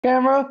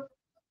camera?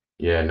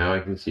 Yeah, now I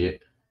can see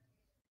it.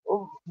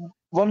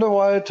 Wonder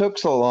why it took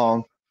so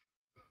long.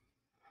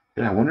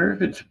 Yeah, I wonder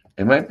if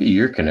it might be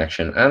your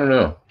connection. I don't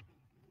know.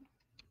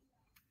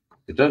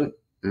 It doesn't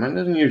Mine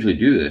doesn't usually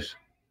do this.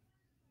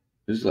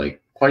 This is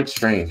like quite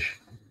strange.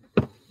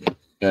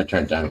 Gotta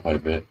turn it down quite a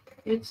bit.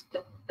 It's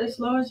as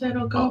low as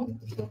it'll go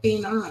for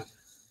being on.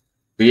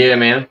 But yeah,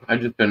 man,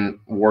 I've just been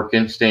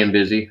working, staying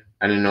busy.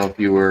 I didn't know if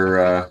you were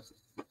I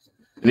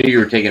knew you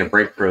were taking a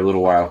break for a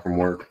little while from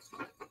work.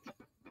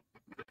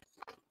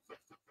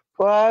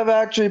 Well, I've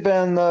actually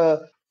been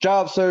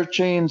job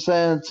searching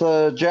since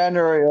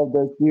January of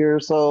this year.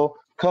 So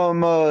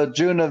come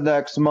June of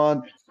next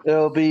month,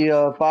 it'll be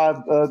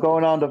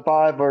going on to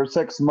 5 or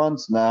 6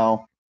 months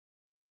now.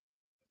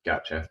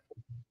 Gotcha.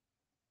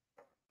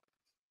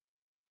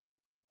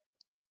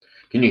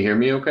 Can you hear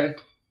me okay?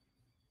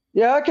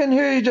 Yeah, I can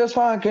hear you just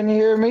fine. Can you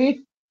hear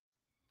me?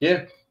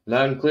 Yeah,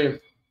 loud and clear.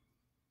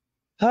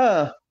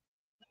 Huh.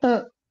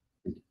 Huh.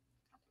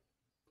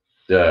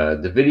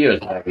 The video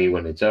is heavy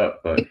when it's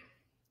up, but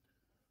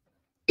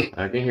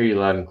I can hear you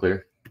loud and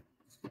clear.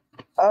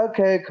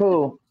 Okay,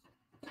 cool.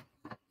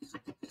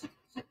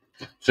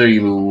 So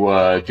you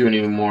doing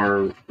any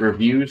more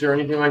reviews or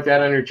anything like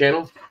that on your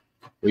channel?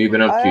 What have you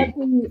been up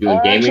to?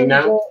 Doing gaming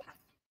now?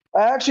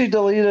 I actually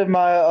deleted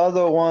my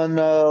other one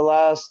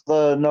last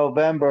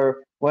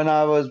November when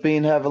I was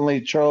being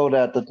heavily trolled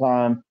at the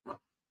time.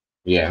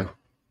 Yeah.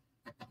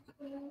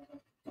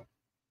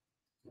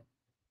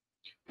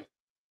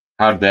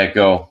 How'd that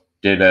go?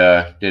 Did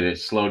it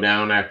slow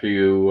down after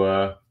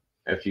you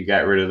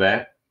got rid of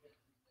that?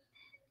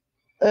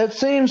 It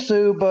seems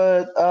to,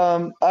 but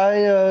I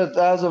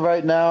as of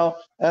right now,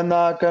 am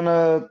not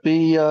gonna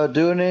be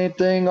doing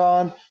anything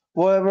on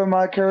whatever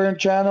my current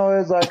channel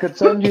is. I could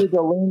send you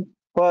the link,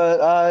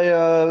 but I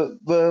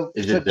will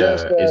Is it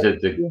suggest the is that.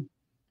 it the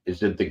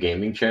is it the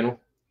gaming channel?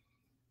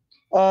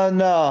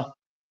 No.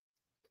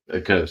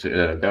 Because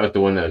that was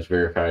the one that was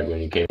verified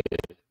when you came in.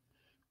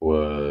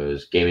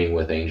 Was Gaming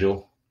with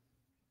Angel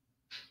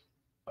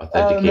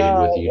authenticated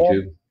with No.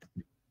 YouTube?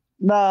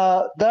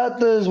 Nah,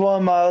 that is one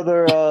of my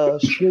other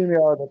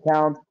StreamYard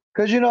accounts.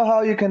 Because you know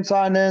how you can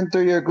sign in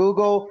through your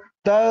Google?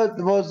 That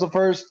was the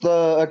first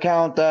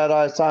account that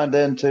I signed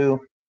into.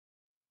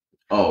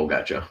 Oh,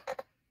 gotcha.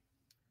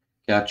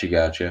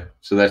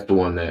 So that's the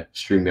one that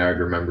StreamYard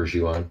remembers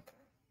you on.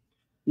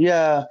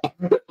 Yeah.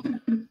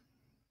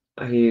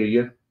 I hear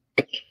you.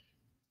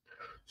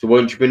 So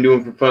what you been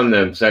doing for fun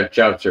then, besides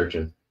job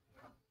searching?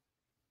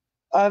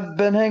 I've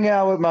been hanging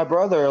out with my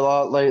brother a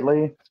lot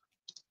lately.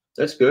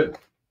 That's good.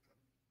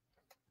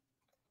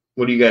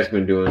 What have you guys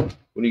been doing?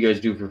 What do you guys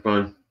do for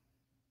fun?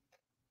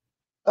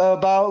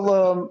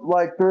 About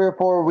like 3 or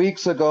 4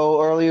 weeks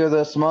ago, earlier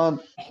this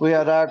month, we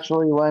had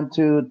actually went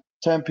to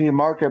Tempe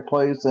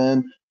Marketplace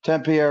in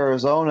Tempe,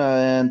 Arizona,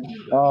 and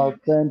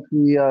spent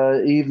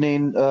the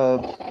evening.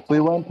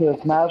 We went to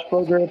Smash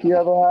Burger if you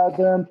ever had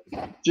them,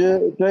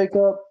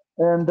 Jacob,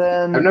 and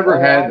I've then never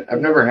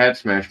had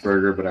Smash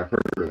Burger, but I've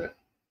heard of it.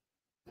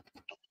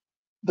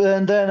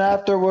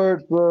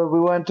 afterwards we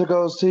went to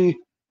go see.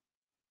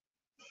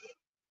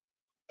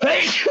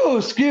 Hey,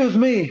 excuse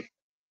me.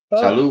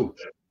 Salud.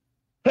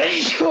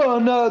 Hey,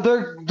 no,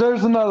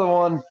 there's another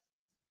one.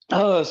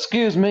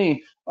 Excuse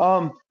me.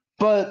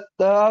 But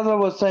the other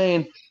was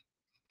saying,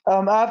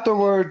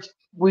 afterwards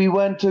we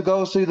went to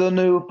go see the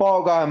new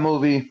Fall Guy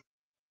movie.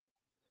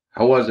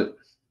 How was it?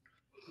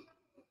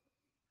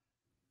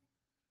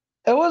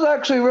 It was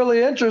actually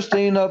really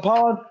interesting.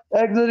 Upon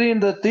exiting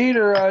the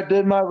theater, I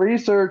did my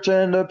research,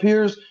 and it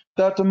appears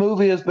that the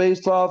movie is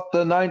based off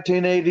the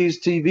 1980s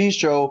TV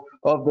show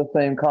of the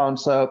same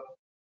concept.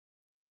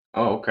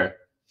 Oh, okay.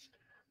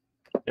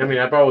 I mean,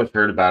 I've always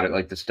heard about it,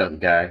 like the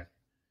stunt guy,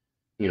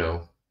 you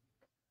know,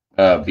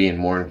 being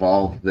more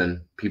involved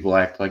than people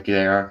act like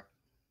they are.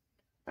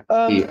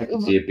 I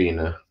can see it being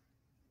a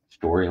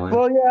storyline.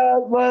 Well, yeah,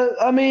 but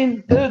I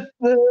mean,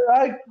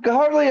 I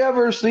hardly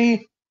ever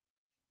see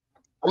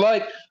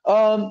like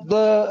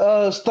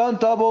the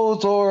stunt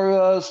doubles or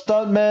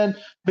stuntmen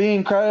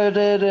being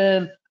credited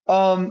in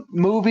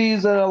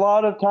movies, and a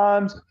lot of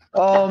times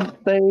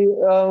they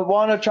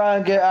want to try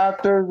and get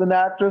actors and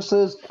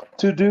actresses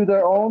to do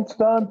their own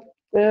stunts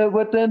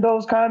within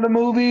those kind of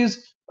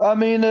movies. I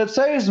mean, it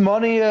saves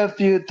money if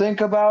you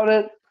think about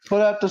it,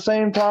 but at the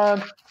same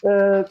time,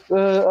 if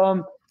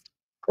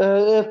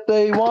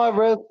they want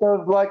risk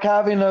of like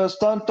having a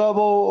stunt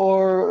double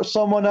or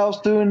someone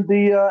else doing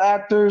the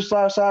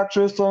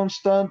actor/actress on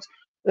stunts,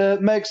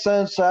 it makes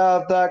sense to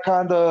have that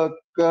kind of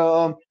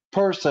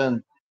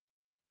person.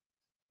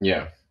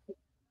 Yeah.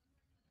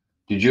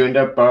 Did you end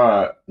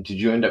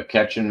up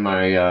catching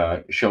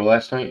my show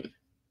last night?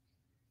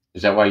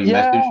 Is that why you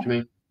Yeah, messaged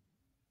me?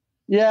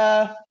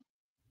 yeah,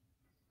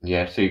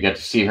 Yeah, so you got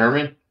to see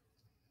Herman?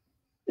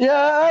 yeah.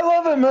 I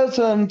love and miss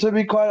him, to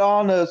be quite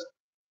honest.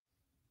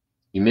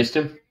 You missed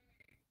him?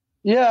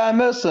 Yeah, I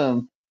miss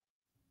him.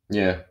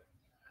 Yeah.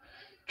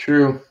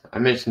 True. I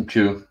miss him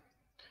too.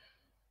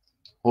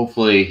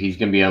 Hopefully he's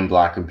gonna be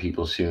unblocking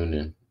people soon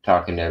and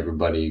talking to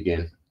everybody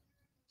again.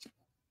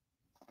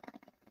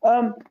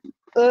 Um,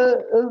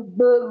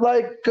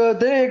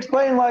 did he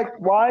explain like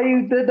why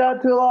you did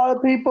that to a lot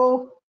of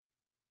people?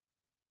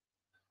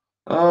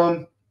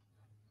 Um,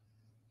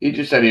 he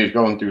just said he was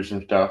going through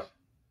some stuff.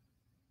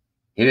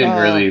 He didn't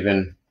Uh, really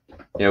even,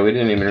 we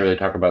didn't even really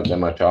talk about that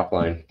much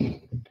offline.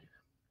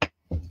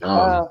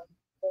 uh,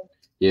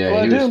 Yeah,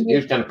 well, I do, he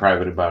was kind of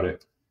private about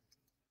it.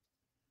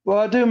 well,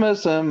 I do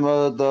miss him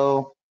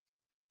though.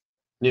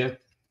 Yeah,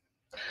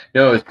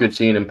 no, it's good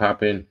seeing him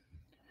pop in.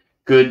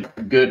 Good,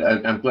 good.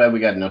 I'm glad we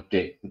got an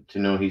update to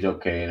know he's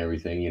okay and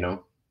everything.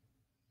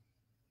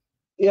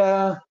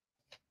 Yeah,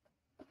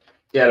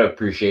 You gotta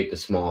appreciate the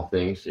small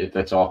things if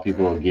that's all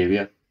people will give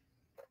you.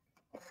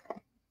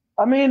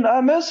 I mean,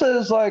 I miss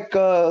his like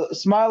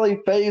smiley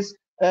face,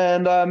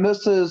 and I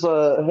miss his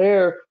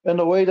hair and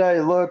the way that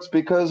he looks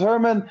because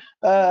Herman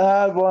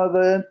had one of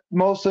the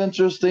most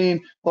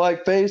interesting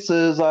like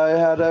faces I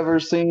had ever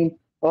seen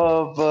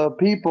of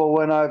people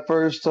when I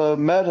first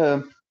met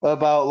him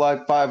about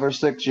like 5 or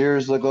 6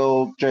 years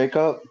ago.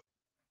 Jacob.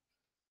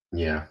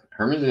 Yeah,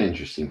 Herman's an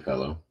interesting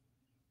fellow.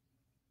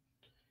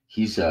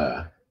 He's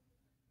uh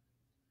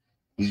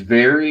he's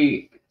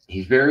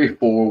very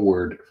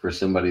forward for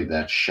somebody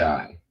that's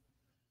shy.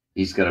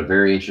 He's got a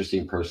very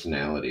interesting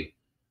personality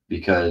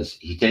because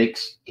he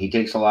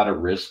takes a lot of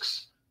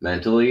risks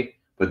mentally,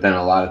 but then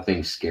a lot of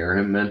things scare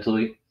him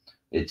mentally.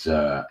 It's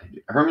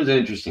Herman's an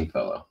interesting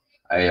fellow.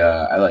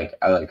 I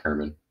like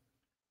Herman.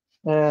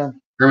 Yeah.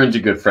 Herman's a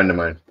good friend of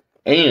mine.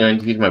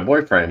 And he's my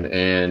boyfriend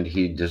and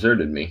he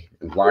deserted me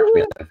and blocked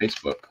me on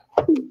Facebook.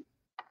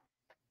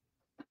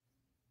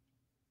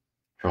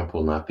 Trump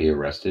will not be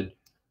arrested.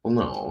 Well,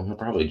 no, he'll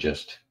probably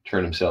just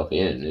turn himself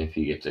in if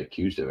he gets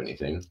accused of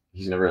anything.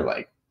 He's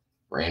never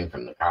ran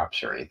from the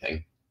cops or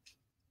anything.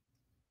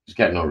 He's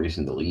got no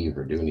reason to leave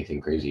or do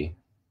anything crazy.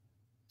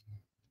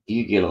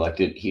 He could get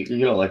elected. He could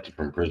get elected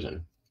from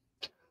prison.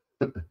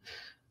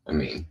 I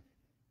mean,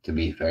 to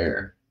be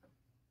fair,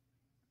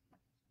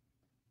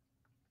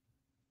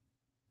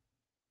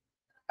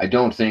 I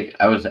don't think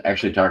I was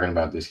actually talking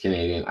about this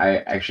Canadian. I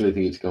actually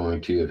think it's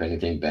going to, if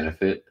anything,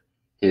 benefit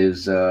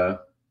his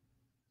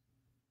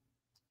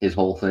his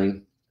whole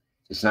thing.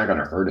 It's not going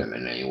to hurt him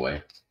in any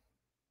way.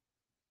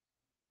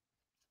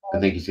 I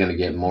think he's going to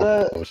get more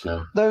The votes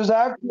now. There's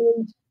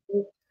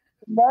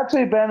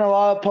actually been a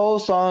lot of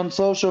posts on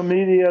social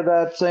media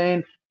that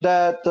saying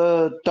that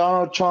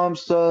Donald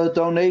Trump's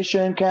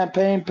donation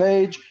campaign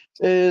page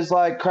is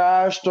like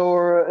crashed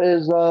or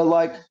is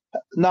like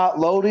not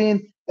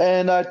loading.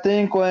 And I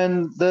think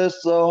when this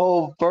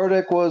whole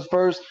verdict was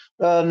first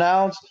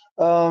announced,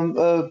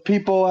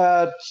 people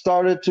had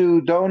started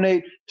to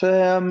donate to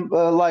him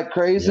like Yeah,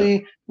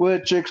 crazy,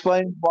 which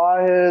explains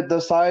why the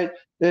site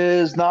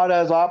is not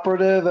as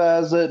operative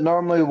as it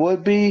normally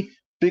would be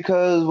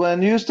because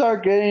when you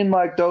start getting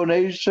like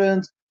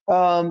donations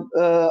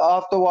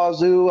off the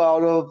wazoo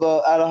out of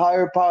at a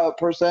higher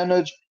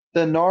percentage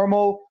than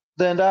normal,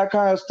 then that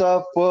kind of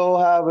stuff will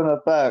have an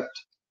effect.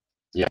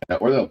 yeah,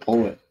 or they'll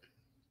pull it.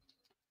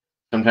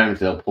 Sometimes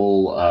they'll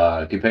pull,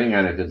 depending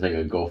on if it's like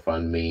a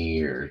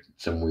GoFundMe or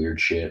some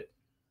weird shit.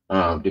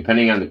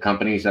 Depending on the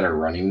companies that are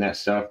running that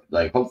stuff,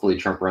 like hopefully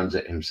Trump runs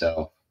it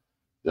himself.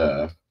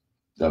 The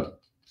the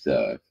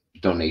the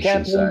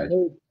donation Campaign side.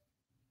 page.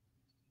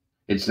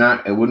 It's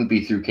not. It wouldn't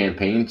be through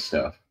campaign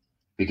stuff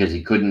because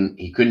he couldn't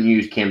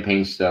use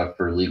campaign stuff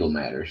for legal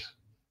matters.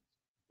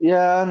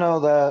 Yeah, I know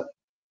that.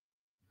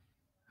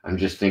 I'm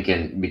just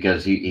thinking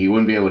because he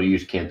wouldn't be able to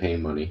use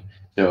campaign money,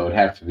 so it would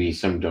have to be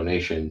some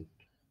donation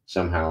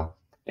somehow.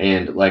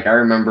 And like I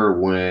remember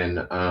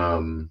when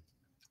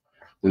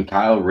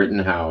Kyle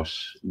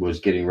Rittenhouse was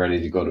getting ready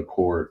to go to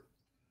court,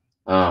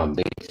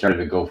 they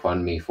started a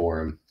GoFundMe for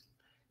him,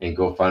 and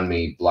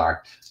GoFundMe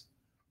blocked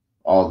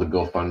all the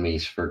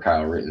GoFundMe's for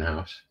Kyle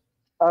Rittenhouse.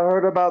 I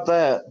heard about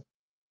that.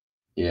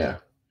 Yeah,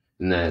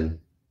 and then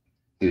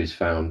he was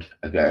found.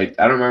 I don't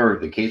remember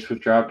if the case was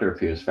dropped or if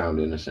he was found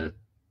innocent.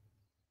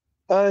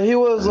 He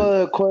was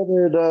Um,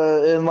 acquitted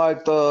in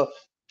like the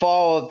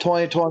fall of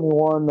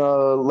 2021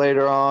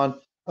 later on.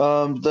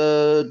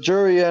 The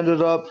jury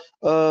ended up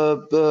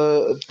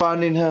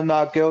finding him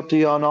not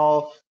guilty on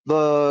all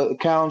the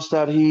counts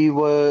that he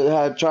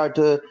had tried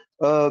to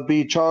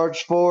be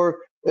charged for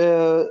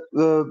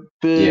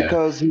yeah,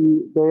 because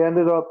they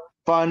ended up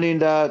finding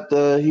that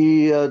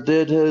he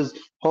did his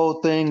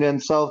whole thing in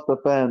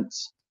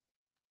self-defense.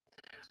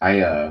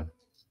 I uh,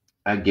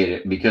 I get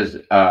it because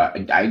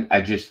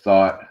I just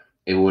thought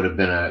it would have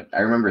been a.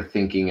 I remember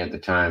thinking at the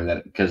time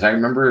that because I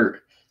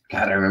remember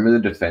the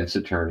defense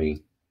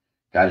attorney.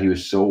 God, he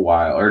was so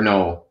wild. Or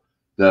no,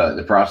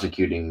 the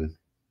prosecuting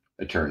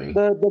attorney.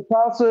 The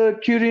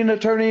prosecuting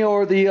attorney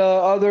or the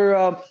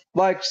other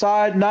like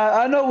side. Not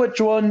I know which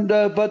one,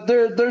 but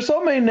there's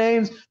so many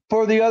names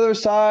for the other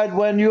side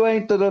when you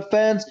ain't the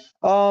defense.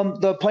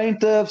 The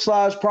plaintiff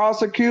slash Yeah,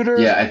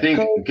 prosecutors. I think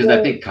because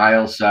I think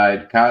Kyle's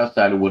side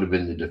would have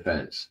been the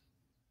defense.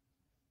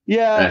 And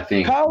I Yeah,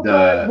 think Kyle's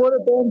side would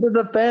have been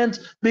the defense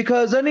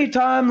because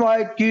anytime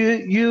like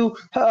you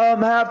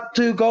have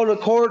to go to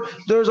court,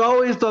 there's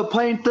always the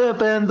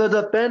plaintiff and the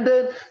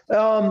defendant.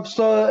 And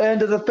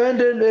the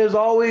defendant is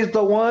always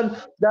the one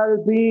that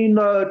is being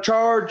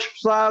charged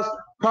slash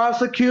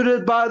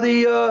prosecuted by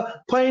the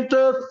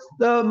plaintiff.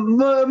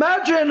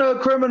 Imagine a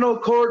criminal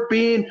court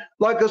being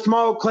like a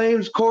small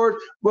claims court,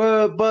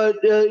 but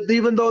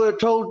even though they're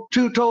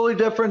two totally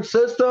different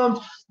systems,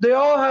 they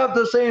all have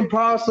the same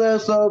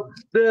process of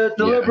the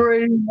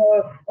deliberating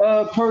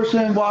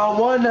person.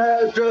 While one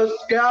has just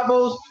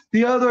gavels,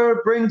 the other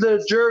brings a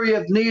jury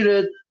if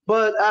needed.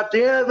 But at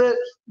the end of it,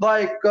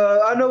 like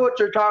I know what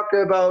you're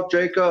talking about,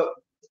 Jacob.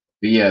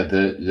 But yeah,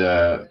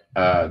 the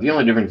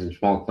only difference in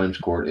small claims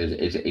court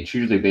is it's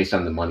usually based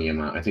on the money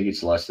amount. I think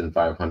it's less than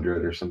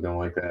 500 or something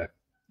like that. I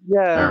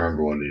don't Yeah,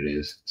 remember what it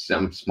is.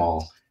 Some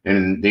small.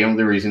 And the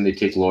only reason they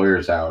take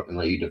lawyers out and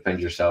let you defend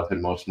yourself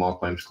in most small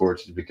claims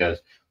courts is because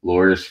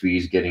lawyers'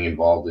 fees getting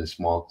involved in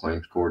small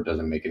claims court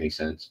doesn't make any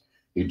sense.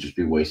 You'd just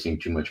be wasting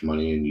too much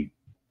money, and you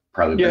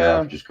probably better yeah.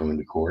 off just going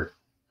to court.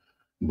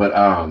 But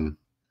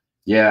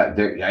yeah,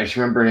 I just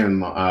remember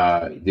him.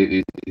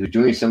 He was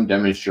doing some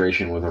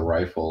demonstration with a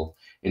rifle,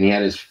 and he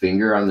had his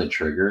finger on the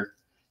trigger.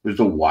 It was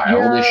the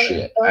wildest Yeah,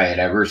 shit I had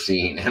ever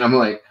seen, and I'm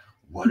like,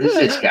 "What is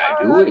this guy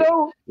I doing?"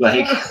 know.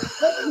 Like,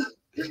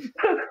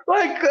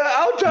 Like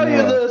I'll tell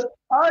you this.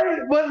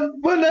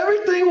 When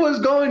everything was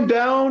going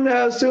down,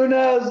 as soon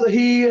as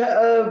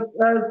as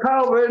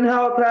Kyle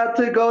Rittenhouse had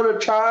to go to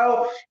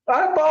trial,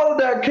 I followed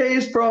that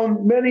case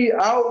from many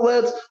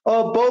outlets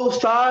of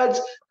both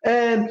sides,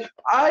 and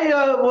I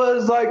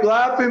was like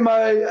laughing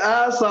my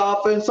ass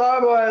off. And sorry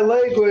about my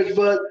language,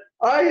 but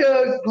I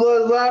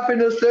was laughing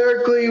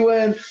hysterically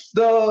when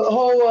the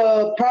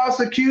whole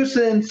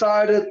prosecution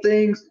side of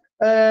things,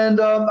 and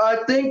I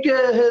think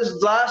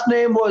his last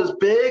name was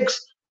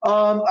Biggs.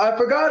 I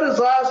forgot his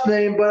last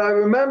name, but I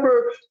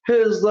remember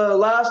his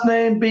last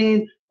name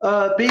being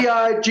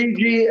Biggs,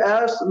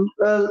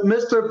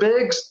 Mr.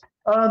 Biggs.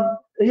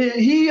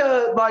 He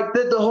like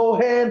did the whole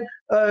hand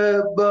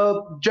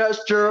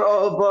gesture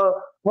of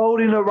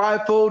holding a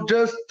rifle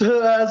just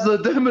as a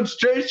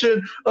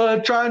demonstration,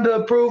 trying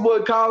to prove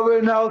what Kyle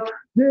Rittenhouse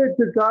did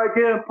to try to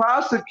get him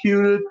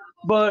prosecuted.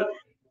 But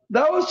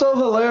that was so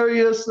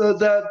hilarious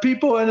that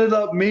people ended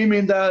up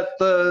memeing that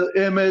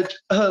image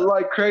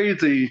like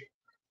crazy.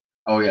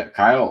 oh yeah,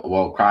 Kyle.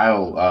 Well,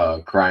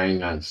 Kyle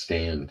crying on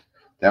stand.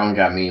 That one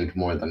got memed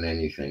more than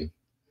anything.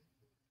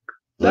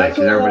 Like, That's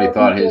 'cause what a lot everybody of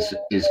thought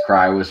people. his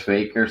cry was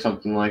fake or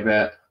something like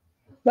that.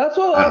 That's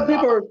what a I lot of don't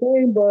know. people are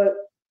saying,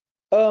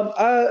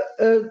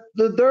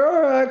 but there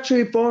are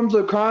actually forms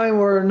of crime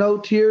where no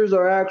tears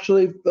are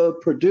actually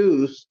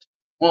produced.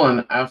 Well,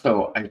 and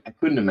also, I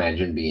couldn't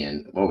imagine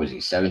being, what was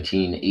he,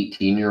 17,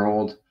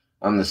 18-year-old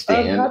on the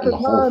stand At the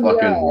and time, yeah.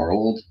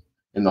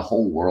 the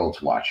whole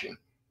world's watching.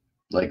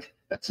 Like,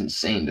 that's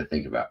insane to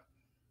think about.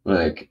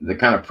 Like, the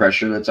kind of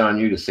pressure that's on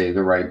you to say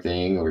the right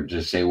thing or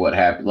just say what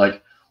happened,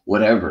 like,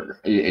 whatever.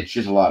 It's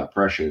just a lot of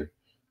pressure.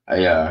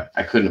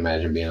 I couldn't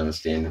imagine being on the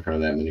stand in front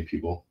of that many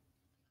people,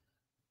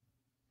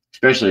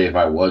 especially if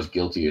I was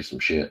guilty of some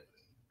shit.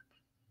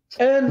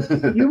 And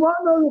you want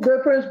to know the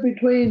difference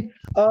between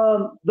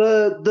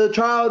the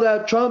trial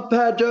that Trump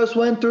had just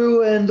went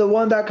through and the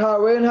one that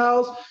Kyle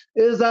Rittenhouse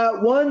is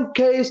that one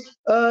case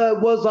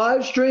was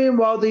live streamed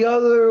while the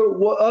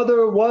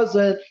other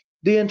wasn't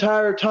the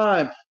entire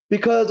time.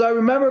 Because I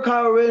remember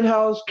Kyle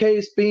Rittenhouse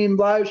case being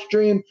live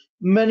streamed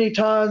many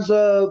times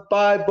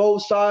by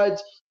both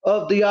sides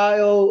of the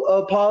aisle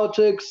of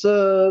politics,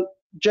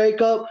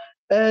 Jacob.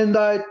 And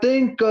I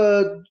think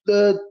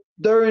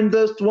during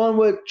this one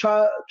with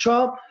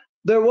Trump,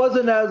 there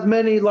wasn't as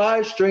many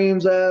live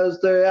streams as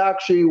there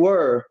actually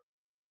were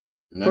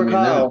I for mean,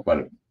 Kyle.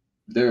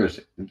 there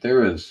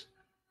was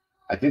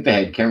I think they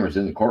had cameras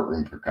in the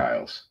courtroom for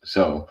Kyle's.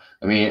 So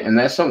I mean, and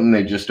that's something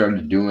they just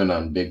started doing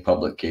on big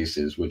public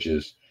cases, which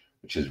is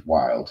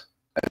wild.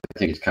 I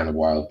think it's kind of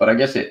wild, but I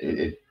guess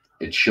it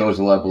shows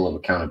a level of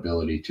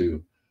accountability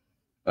too.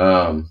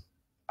 I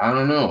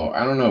don't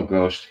know,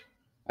 Ghost.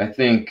 I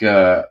think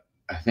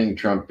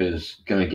Trump is gonna